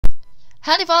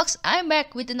Howdy folks, I'm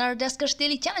back with another Duskers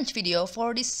Daily challenge video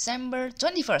for December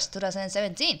 21st,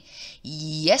 2017.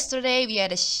 Yesterday we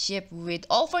had a ship with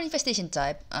all 4 infestation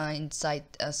type inside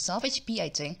salvage B, I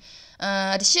think.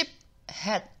 The ship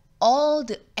had all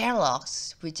the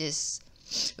airlocks, which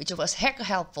was heck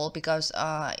helpful because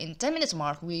in 10 minutes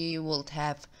mark we would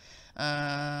have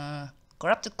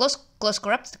corrupted close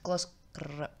command,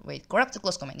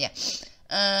 yeah.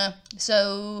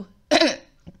 So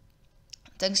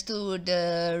thanks to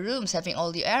the rooms having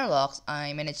all the airlocks,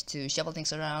 I managed to shuffle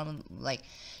things around, like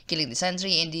killing the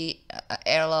sentry in the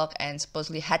airlock, and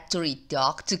supposedly had to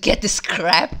redock to get the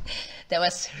scrap. That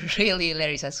was really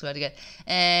hilarious, I swear to God.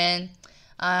 And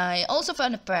I also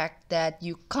found the fact that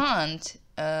you can't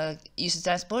use the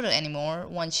transporter anymore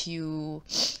once you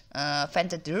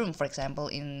vented the room, for example,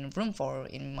 in room 4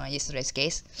 in my yesterday's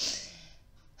case.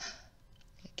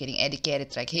 Getting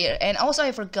educated right here. And also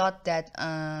I forgot that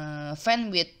fan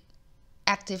with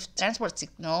active transport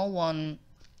signal won't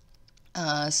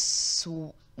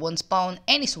spawn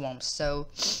any swarms, so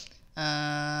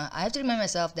I have to remind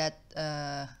myself that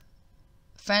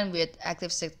fan with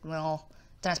active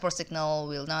transport signal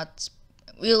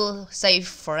will save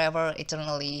forever,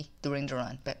 eternally during the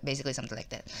run, but basically something like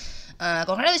that.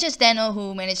 Congratulations Dano,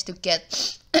 who managed to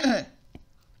get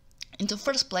into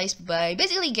first place by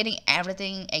basically getting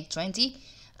everything 820.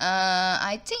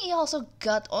 I think he also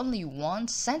got only one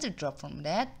sentry drop from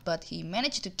that, but he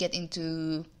managed to get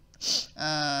into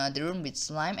the room with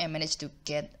slime and managed to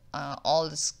get all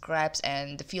the scraps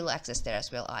and the fuel access there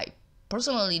as well. I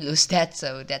personally lose that,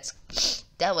 so that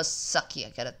was sucky, I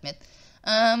gotta admit.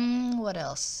 What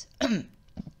else?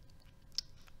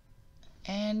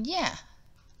 And yeah,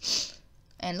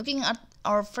 and looking at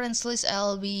our friends list,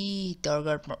 LB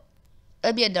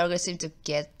and Dargar seem to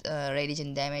get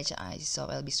radiation damage. I saw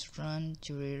LB's run.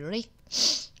 Jury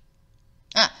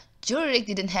Rig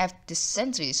didn't have the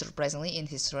sentry, surprisingly, in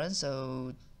his run,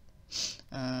 so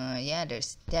yeah,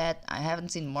 there's that. I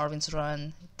haven't seen Marvin's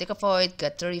run. Take a Void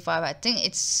got 35. I think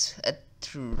it's a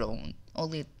drone,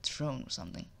 only a drone or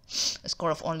something. A score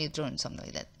of only a drone, something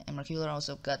like that. And Mercular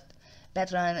also got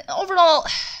that run. Overall,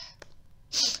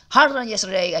 hard run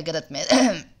yesterday, I gotta admit.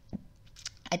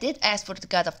 I did ask for the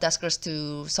God of Duskers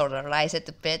to solarize it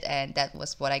a bit, and that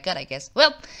was what I got, I guess.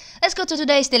 Well, let's go to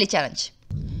today's daily challenge.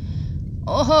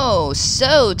 Oh,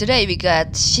 so today we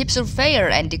got Ship Surveyor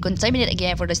and Decontaminate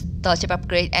again for the stealth ship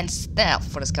upgrade, and Stealth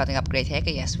for the scouting upgrade. Heck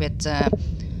yes, with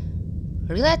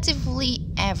relatively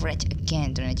average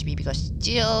again drone HP, because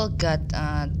Jill got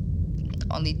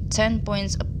only 10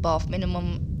 points above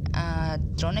minimum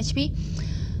drone HP.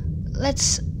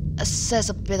 Let's assess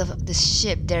a bit of the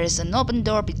ship. There is an open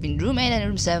door between room 8 and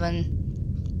room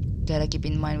 7. Gotta keep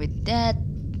in mind with that.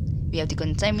 We have to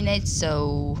contaminate,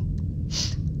 so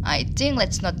I think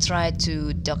let's not try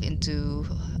to dock into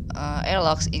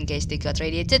airlocks in case they got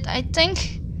radiated. I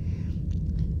think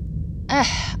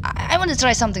I want to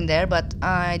try something there, but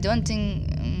I don't think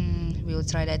we will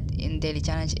try that in daily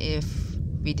challenge if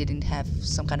we didn't have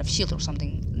some kind of shield or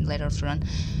something later of the run.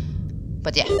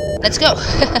 But yeah, let's go.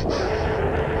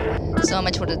 So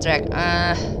much for the drag.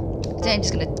 I think I'm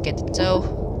just gonna get the tow.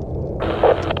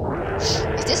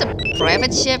 Is this a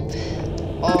private ship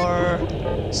or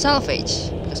salvage?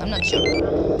 Because I'm not sure.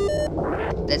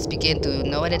 Let's begin to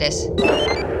know what it is.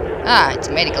 Ah, it's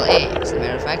medical A, as a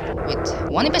matter of fact, with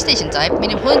 1 infestation type,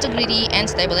 minimum hull integrity, and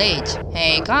stable age.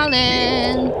 Hey,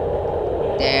 Colin!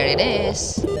 There it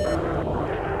is.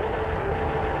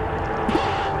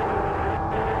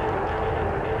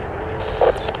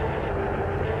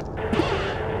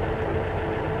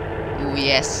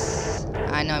 Yes,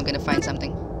 I know I'm gonna find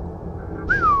something.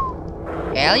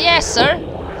 Hell yes, sir!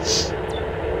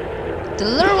 The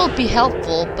lure will be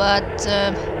helpful, but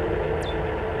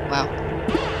wow,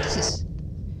 this is...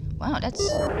 wow, that's...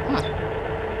 huh.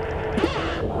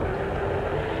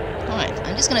 Alright,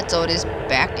 I'm just gonna tow this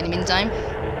back in the meantime.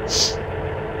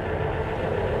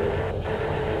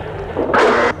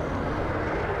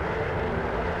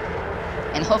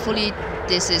 And hopefully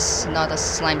this is not a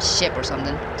slime ship or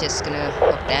something. Just gonna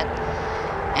hope that.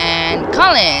 And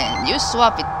Colin, you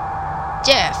swap with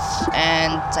Jeff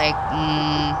and take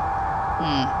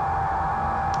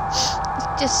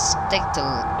just take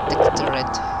the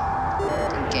turret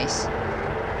in case.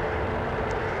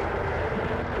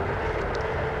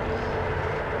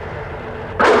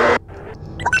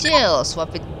 Jill,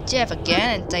 swap with Jeff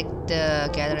again and take the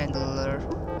gather and the lure.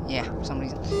 Yeah, for some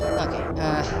reason. Okay.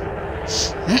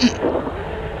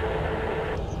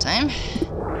 Time.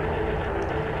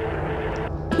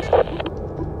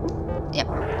 Yep.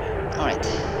 Alright.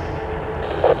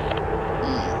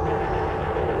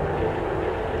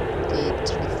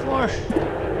 more.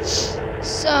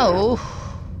 So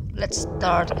let's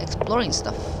start exploring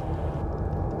stuff.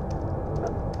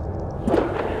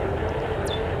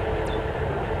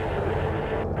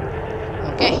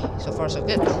 Okay, so far so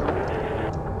good.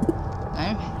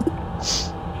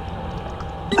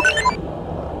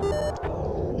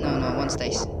 No, one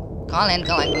stays. Colin,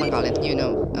 come on, Colin. You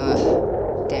know.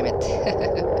 Damn it.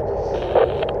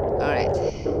 Alright.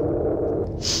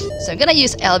 So I'm gonna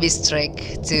use Elvis'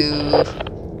 trick to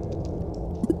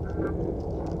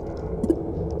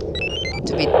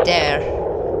be there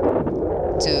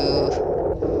to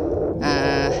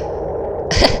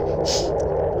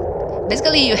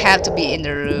basically you have to be in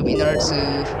the room in order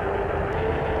to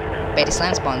pay the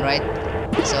slime spawn, right?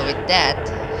 So with that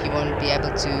you won't be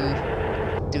able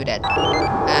to do that.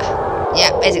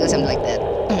 Yeah, basically something like that.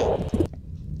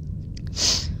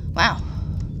 Wow.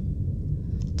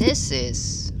 This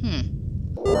is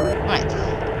right.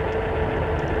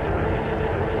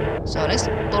 So let's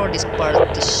explore this part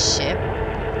of the ship.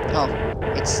 Oh,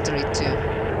 it's 3-2.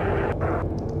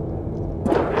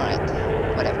 Alright,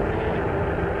 whatever.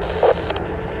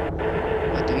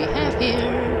 What do we have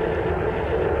here?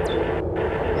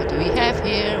 What do we have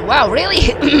here? Wow,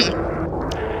 really?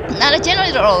 Not a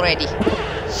generator already.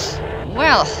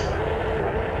 Well.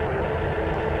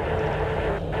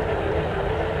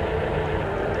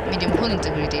 Medium hull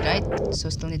integrity, right? So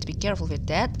still need to be careful with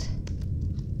that.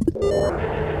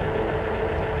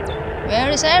 Where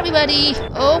is everybody?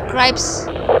 Oh, cripes.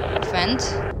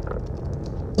 Vent.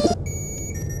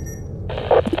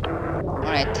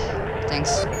 Alright,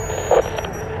 thanks.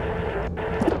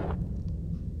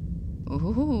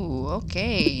 Ooh,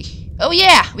 okay. Oh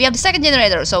yeah, we have the second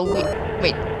generator. So wait.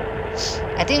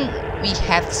 I think we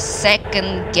have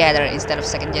second gather instead of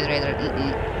second generator.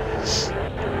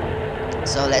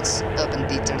 So let's open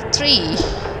the 33.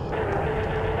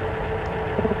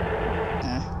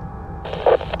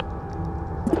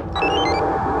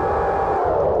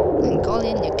 And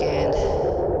Colin, you can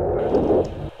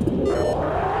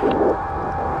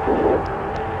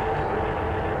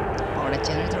power the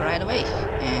generator right away.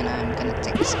 And I'm gonna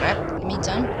take the scrap in the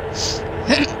meantime.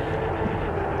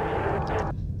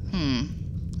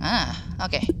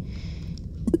 Okay.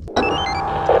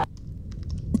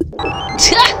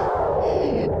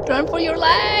 Run for your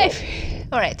life!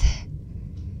 Alright.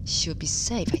 Should be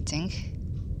safe, I think.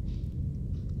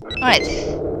 Alright.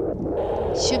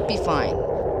 Should be fine.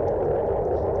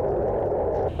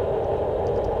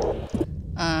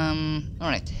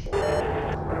 Alright.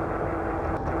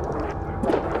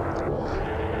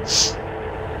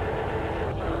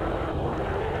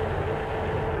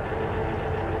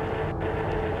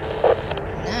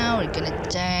 Now we're gonna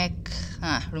check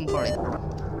room for it.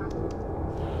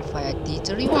 Via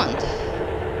D31.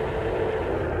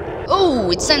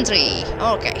 Oh, it's sentry.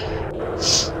 Okay.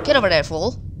 Get over there,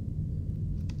 fool.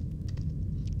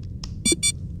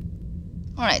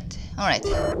 Alright, alright.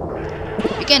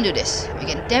 We can do this. We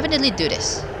can definitely do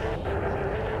this.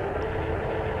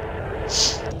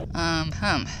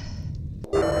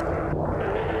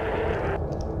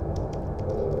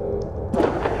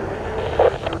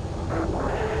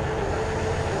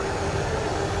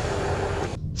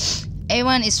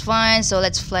 A1 is fine, so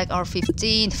let's flag our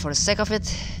 15 for the sake of it.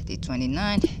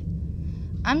 D29.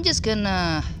 I'm just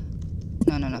gonna...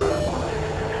 No.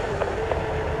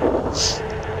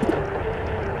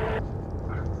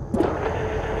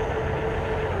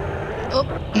 Oh.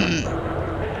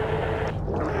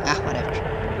 Whatever.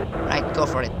 Right, go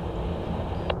for it.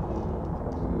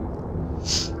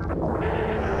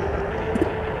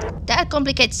 That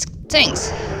complicates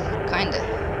things. Kinda.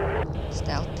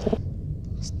 Stealth.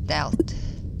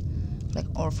 Like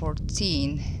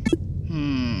R14.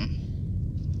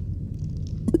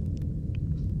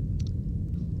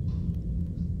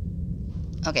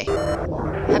 Okay. I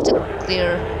have to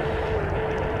clear.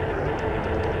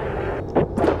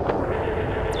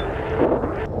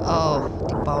 Oh,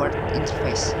 the powered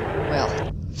interface. Well.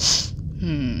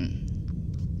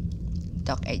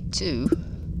 Dock A2.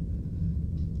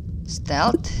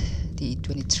 Stealth.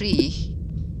 D23.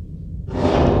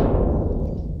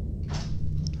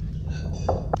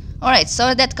 Alright,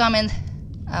 so that comment.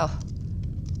 Oh.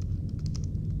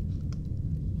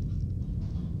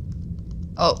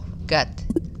 Oh, God.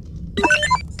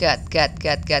 God.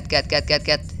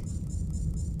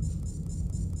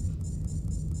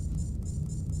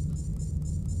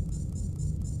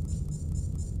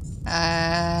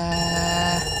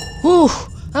 Whew.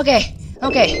 Okay.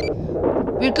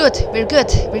 We're good.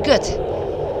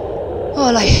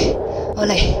 Olay.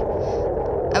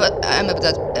 I'm about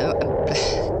that.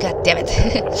 God damn it.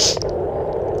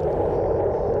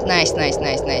 Nice, nice,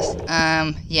 nice, nice.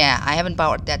 Yeah, I haven't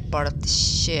powered that part of the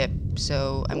ship,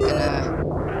 so I'm gonna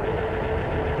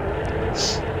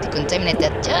decontaminate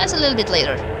that just a little bit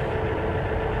later.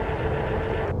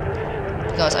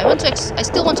 Because I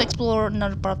still want to explore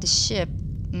another part of the ship.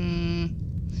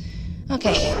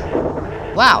 Okay.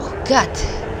 Wow, God.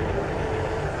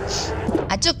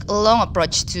 I took a long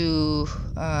approach to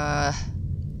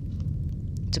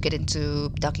get into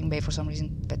docking bay for some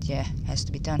reason, but yeah, has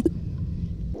to be done.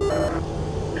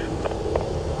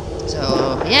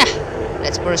 So yeah,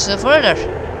 let's pursue further.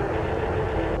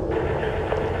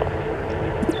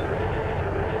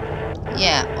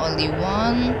 Yeah, only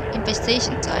one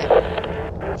infestation type.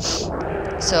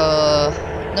 So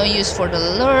no use for the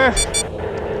lure.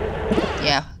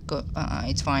 Yeah, go.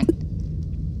 It's fine.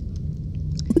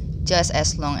 Just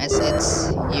as long as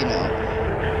it's, you know,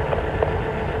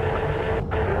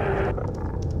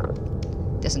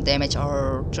 doesn't damage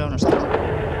our drone or something.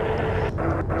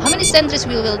 How many sentries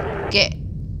we will get?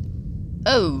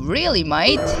 Oh, really,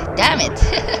 mate? Damn it!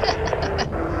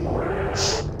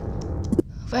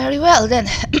 Very well then.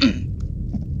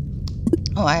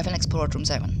 Oh, I haven't explored room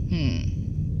 7.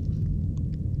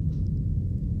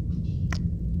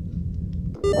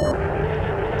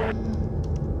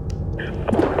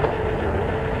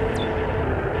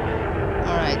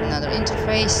 Alright, another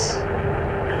interface.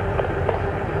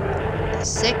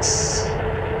 6.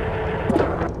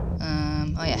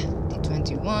 Oh yeah,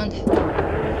 D21.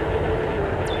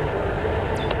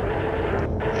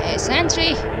 Hey,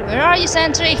 sentry! Where are you,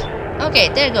 sentry? Okay,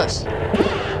 there it goes.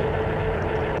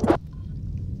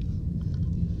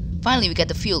 Finally, we get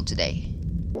the fuel today.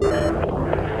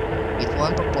 With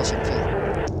 1 propulsion fuel.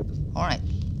 Alright.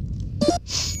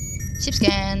 Ship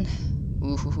scan.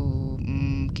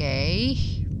 Okay.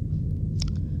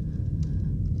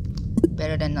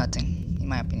 Better than nothing, in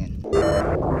my opinion.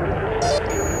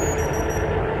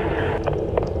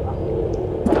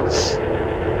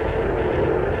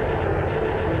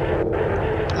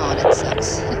 Oh, that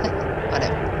sucks.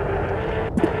 Whatever.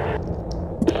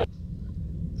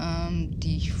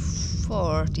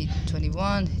 D4,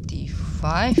 D21,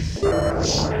 D5.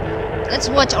 Let's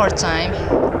watch our time.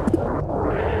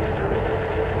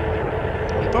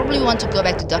 We probably want to go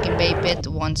back to docking bay pit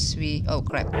once we... Oh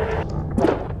crap.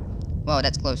 Wow,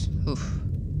 that's close. Oof.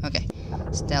 Okay.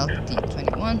 Stealth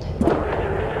D21.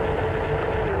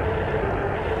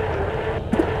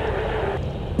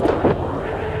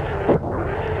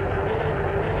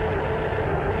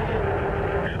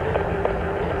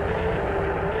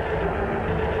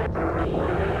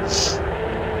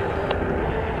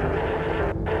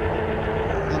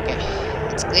 Okay,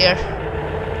 it's clear.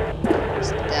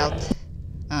 Stealth.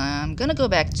 I'm gonna go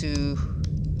back to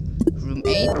room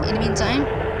 8 in the meantime.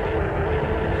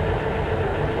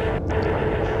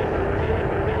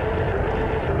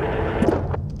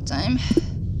 Time.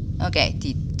 Okay,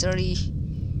 T30.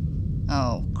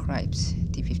 Oh, cripes.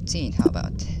 T15, how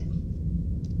about?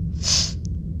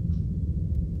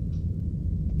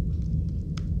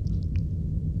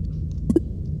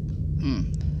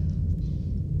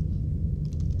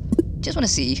 Just want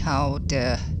to see how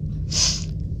the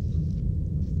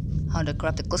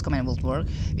corrupted close command will work,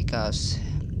 because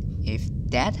if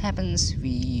that happens,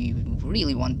 we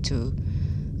really want to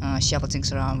shuffle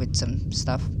things around with some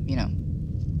stuff, you know.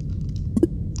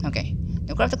 Okay,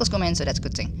 no corrupted close command, so that's a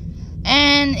good thing.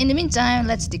 And in the meantime,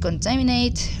 let's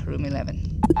decontaminate room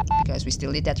 11, because we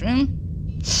still need that room.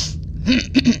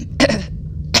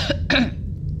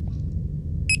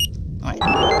 Alright.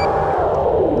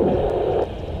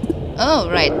 Oh,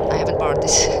 right, I haven't powered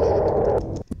this.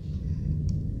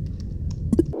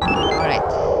 Alright.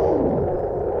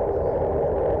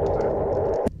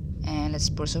 And let's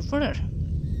pursue further.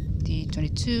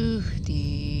 D22,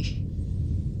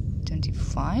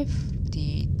 D25,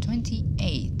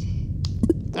 D28.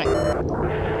 Alright.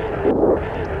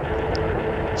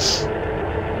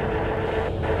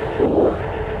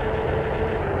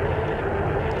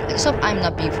 I just hope I'm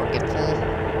not being forgetful.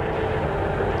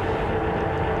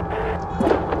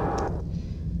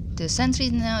 The sentry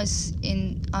now is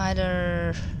in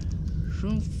either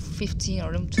room 15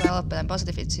 or room 12, but I'm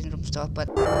positive it's in room 12, but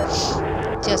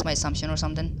just my assumption or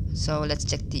something. So let's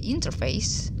check the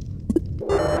interface.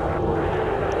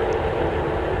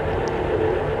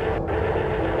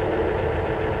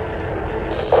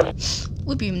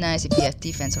 Would be nice if you have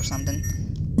defense or something,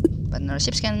 but another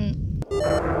ship scan,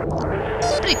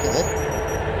 pretty cool.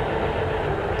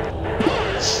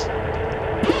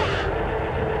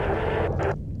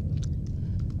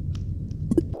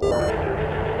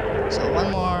 So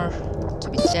one more to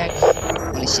be checked.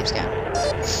 Only ship scan.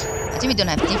 I think we don't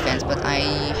have defense, but I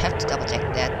have to double check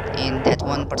that in that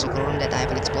one particular room that I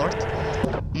haven't explored.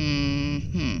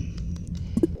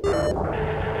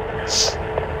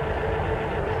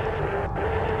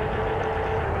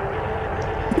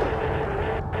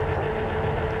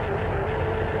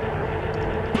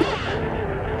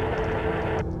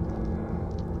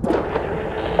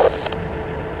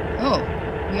 Oh,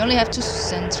 we only have 2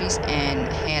 sentries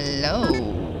and hello.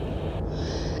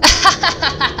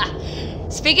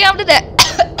 Speaking of the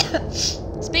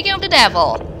speaking of the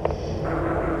devil.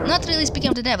 Not really speaking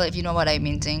of the devil, if you know what I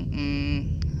mean.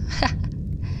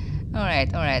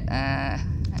 Alright.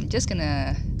 I'm just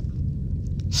gonna.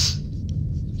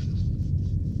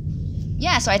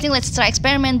 Yeah, so I think let's try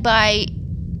experiment by.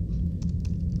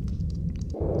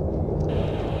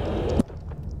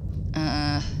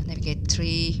 Navigate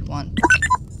 3, 1.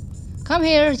 Come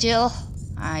here, Jill.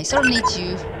 I sort of need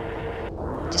you.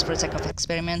 Just for the sake of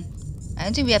experiment. I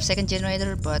don't think we have second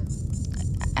generator, but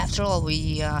after all,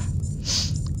 we've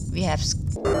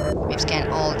scanned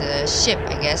all the ship,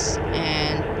 I guess,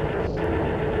 and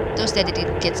those that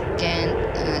didn't get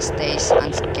scanned stays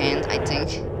unscanned, I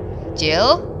think.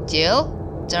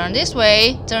 Jill, turn this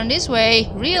way,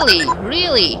 really,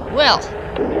 well.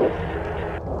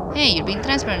 Hey, you're being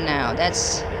transparent now.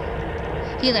 That's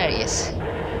hilarious.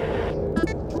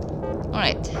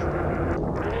 Alright.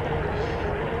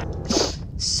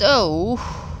 So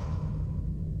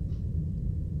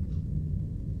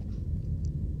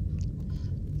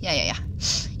yeah.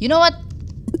 You know what?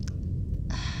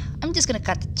 I'm just gonna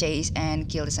cut the chase and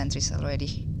kill the sentries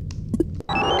already.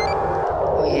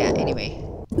 Oh yeah, anyway.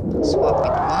 Swap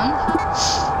it 1.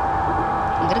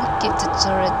 I'm gonna keep the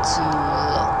turret to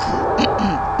lock.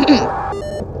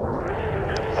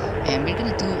 And we're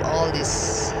gonna do all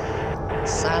this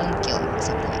silent killing or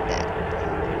something like that.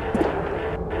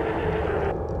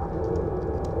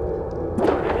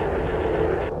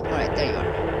 Alright, there you are.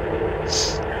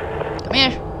 Come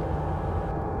here.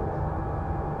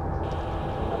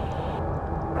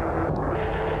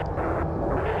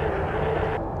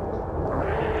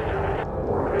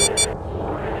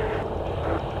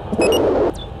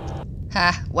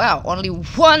 Ha, wow, only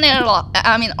one airlock.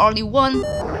 I mean, only one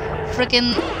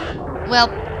freaking. Well,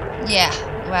 yeah,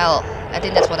 well, I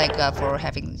think that's what I got for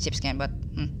having ship scan, but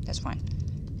that's fine.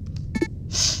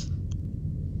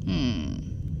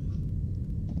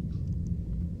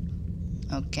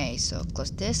 Okay, so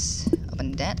close this,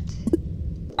 open that.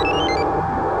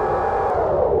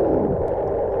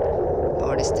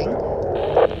 Power this thing.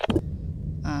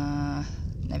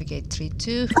 Navigate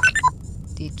 3-2,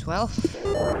 D12.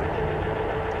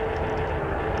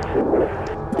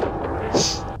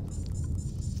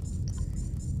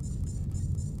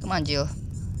 Come on, Jill.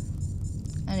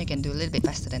 And you can do a little bit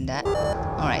faster than that.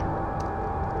 Alright.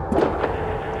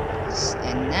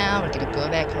 And now we're gonna go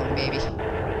back home, baby.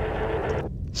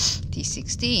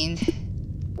 T16.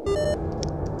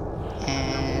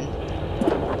 And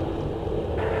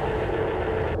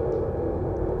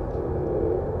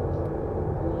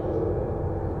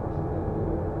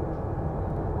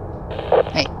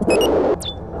hey.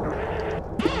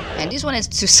 And this one is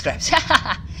 2 scraps.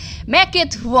 Make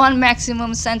it 1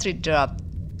 maximum sentry drop,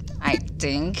 I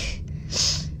think.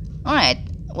 Alright,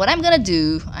 what I'm gonna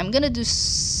do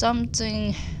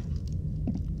something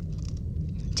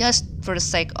just for the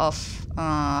sake of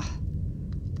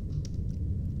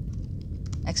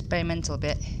experimental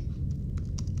bit.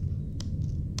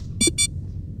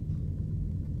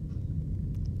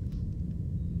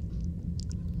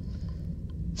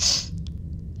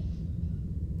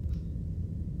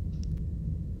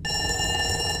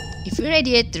 If we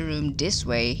radiate the room this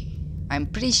way, I'm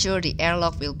pretty sure the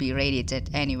airlock will be radiated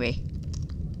anyway.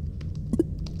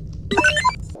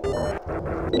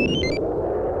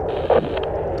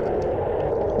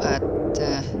 But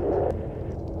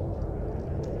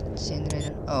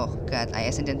generator. Oh god, I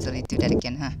accidentally do that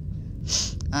again, huh?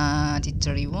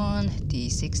 D31,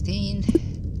 D16.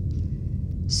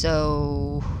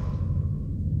 So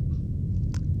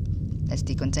let's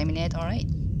decontaminate. Alright.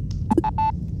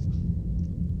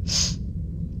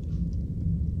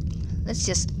 Let's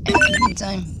just end in the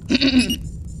meantime.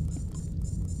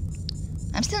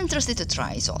 I'm still interested to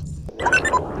try, so.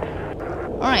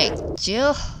 Alright,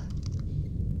 Jill.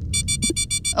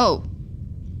 Oh.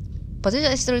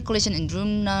 Potential asteroid collision in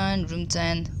room 9, room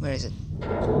 10. Where is it?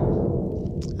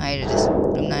 Ah, here it is.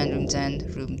 Room 9, room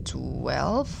 10, room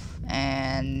 12,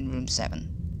 and room 7.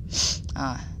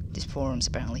 Ah, these 4 rooms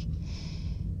apparently.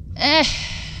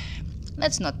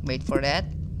 Let's not wait for that,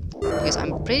 because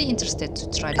I'm pretty interested to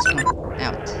try this one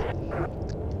out.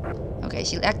 Okay,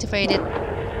 she'll activate it.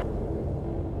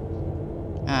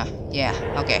 Yeah,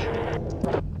 okay.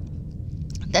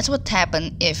 That's what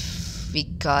happened if we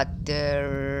got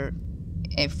the...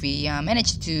 if we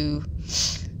managed to...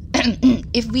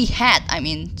 if we had, I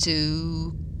mean,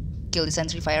 to kill the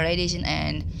sentry fire radiation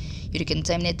and you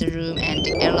decontaminate the room and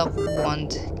the airlock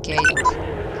won't get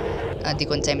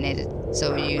decontaminated.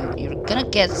 So you're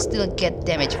gonna still get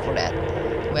damage for that.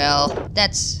 Well,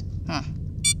 that's...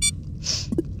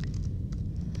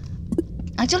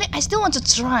 Actually, I still want to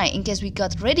try in case we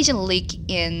got radiation leak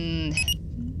in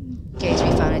case we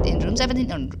found it in room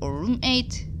 17 or room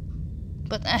 8.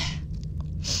 But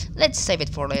let's save it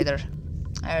for later.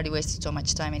 I already wasted so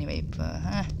much time anyway. But,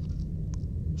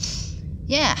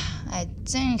 yeah, I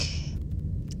think...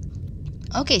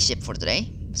 okay ship for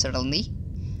today, certainly.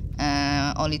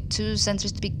 Only 2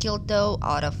 sentries to be killed though,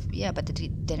 out of... yeah, but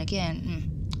then again...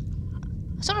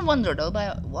 I sort of wonder though,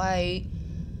 why...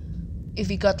 if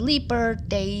we got Leaper,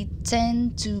 they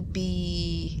tend to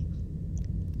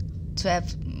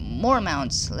have more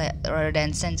mounts rather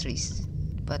than sentries.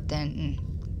 But then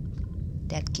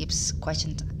that keeps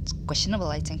questionable,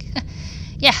 I think.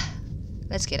 Yeah,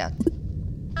 let's get out.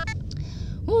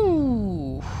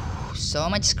 Ooh, so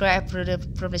much scrap from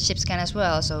the ship scan as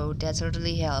well, so that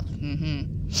certainly helped.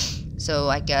 So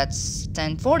I got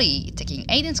 1040, taking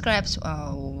 18 scraps,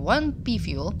 1 P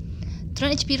fuel.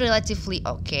 3 HP relatively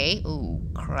okay. Ooh,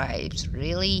 cripes,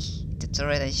 really? The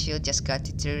turret and shield just got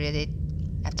deteriorated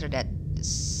after that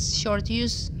short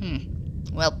use?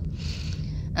 Well,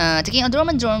 taking a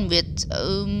dormant drone with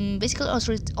basically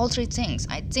all three things.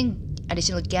 I think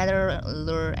additional gather,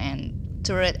 lure, and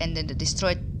turret, and then the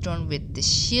destroyed drone with the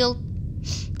shield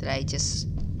that I just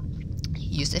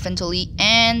used eventually,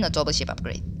 and a double ship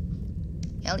upgrade.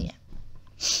 Hell yeah.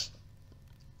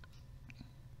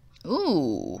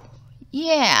 Ooh.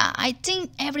 Yeah, I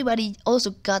think everybody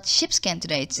also got ship scan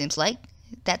today, it seems like.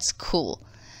 That's cool.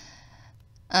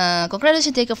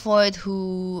 Congratulations, Take a Void,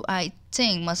 who I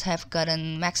think must have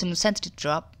gotten maximum sentry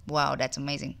drop. Wow, that's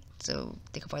amazing. So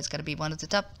Take a Void's gotta be one of the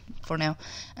top for now.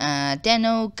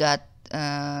 Dano got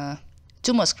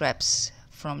 2 more scraps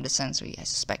from the sentry, I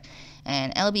suspect.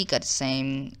 And LB got the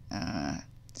same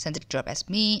sentry drop as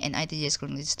me, and ITJ is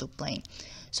currently still playing.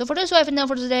 So for those who haven't known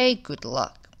for today, good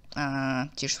luck.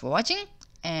 Cheers for watching,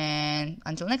 and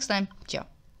until next time, ciao.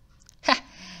 Ha!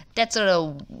 That's sort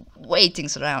of way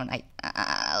things around.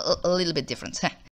 A little bit different.